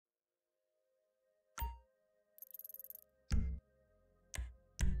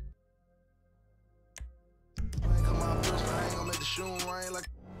June rain like.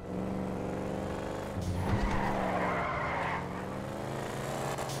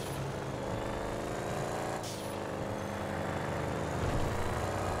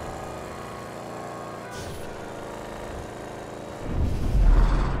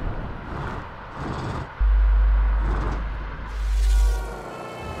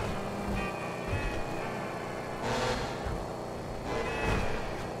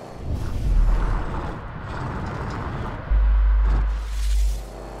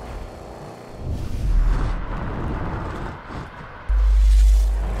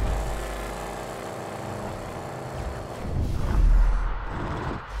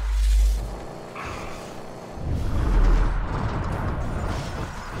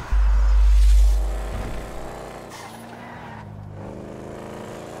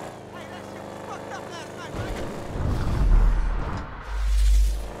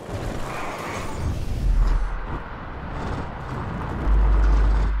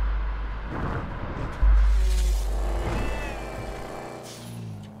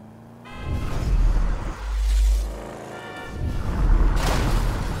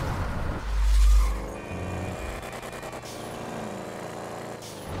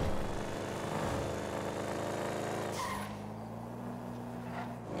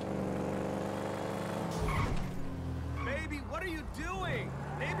 What are you doing?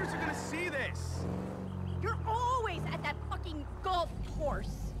 Neighbors are gonna see this. You're always at that fucking golf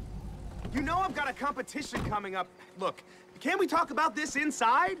course. You know I've got a competition coming up. Look, can't we talk about this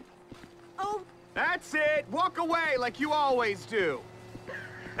inside? Oh. That's it. Walk away like you always do.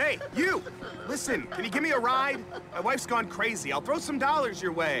 Hey, you! Listen, can you give me a ride? My wife's gone crazy. I'll throw some dollars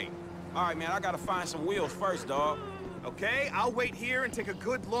your way. All right, man, I gotta find some wheels first, dawg. Okay, I'll wait here and take a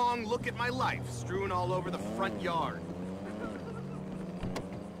good long look at my life, strewn all over the front yard.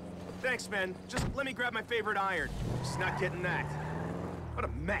 Thanks, man. Just let me grab my favorite iron. Just not getting that. What a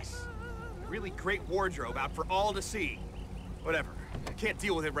mess. Really great wardrobe out for all to see. Whatever. I can't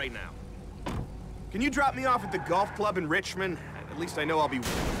deal with it right now. Can you drop me off at the golf club in Richmond? At least I know I'll be...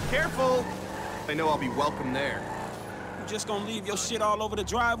 Careful! I know I'll be welcome there. You just gonna leave your shit all over the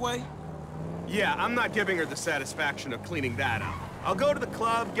driveway? Yeah, I'm not giving her the satisfaction of cleaning that up. I'll go to the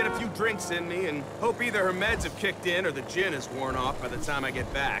club, get a few drinks in me, and hope either her meds have kicked in or the gin is worn off by the time I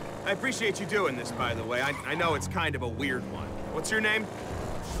get back. I appreciate you doing this, by the way. I know it's kind of a weird one. What's your name?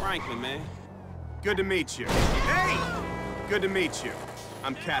 Franklin, man. Good to meet you. Hey! Good to meet you.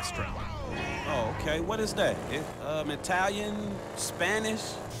 I'm Castro. Oh, okay. What is that? Italian? Spanish?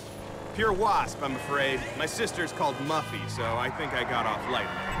 Pure wasp, I'm afraid. My sister's called Muffy, so I think I got off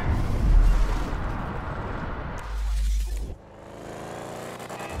lightly.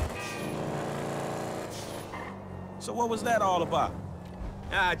 So what was that all about?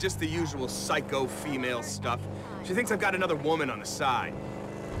 Ah, just the usual psycho female stuff. She thinks I've got another woman on the side.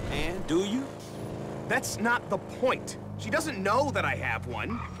 And do you? That's not the point. She doesn't know that I have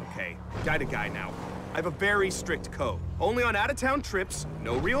one. Okay, guy to guy now. I have a very strict code. Only on out-of-town trips,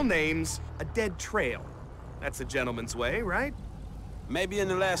 no real names, a dead trail. That's a gentleman's way, right? Maybe in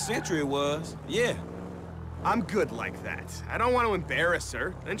the last century it was. Yeah. I'm good like that. I don't want to embarrass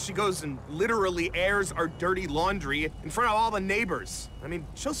her. Then she goes and literally airs our dirty laundry in front of all the neighbors. I mean,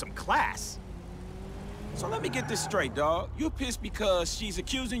 show some class. So let me get this straight, dawg. You're pissed because she's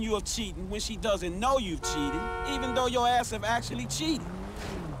accusing you of cheating when she doesn't know you've cheated, even though your ass have actually cheated.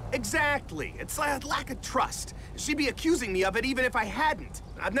 Exactly. It's like a lack of trust. She'd be accusing me of it even if I hadn't.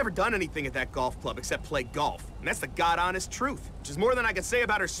 I've never done anything at that golf club except play golf. And that's the god-honest truth, which is more than I could say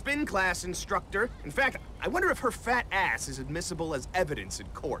about her spin class instructor. In fact, I wonder if her fat ass is admissible as evidence in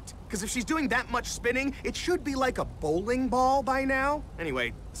court. Because if she's doing that much spinning, it should be like a bowling ball by now.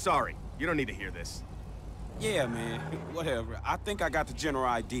 Anyway, sorry. You don't need to hear this. Yeah, man. Whatever. I think I got the general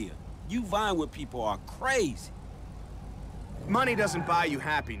idea. You vying with people are crazy. Money doesn't buy you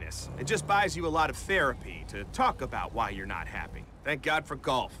happiness. It just buys you a lot of therapy to talk about why you're not happy. Thank God for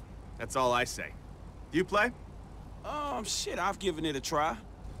golf. That's all I say. Do you play? Shit, I've given it a try.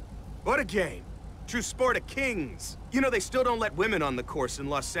 What a game. True sport of kings. You know, they still don't let women on the course in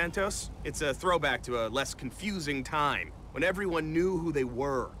Los Santos. It's a throwback to a less confusing time, when everyone knew who they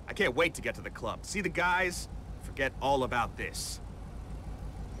were. I can't wait to get to the club. See the guys? Forget all about this.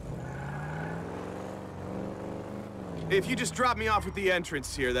 If you just drop me off at the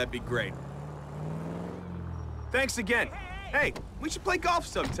entrance here, that'd be great. Thanks again. Hey, we should play golf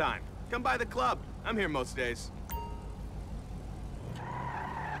sometime. Come by the club. I'm here most days.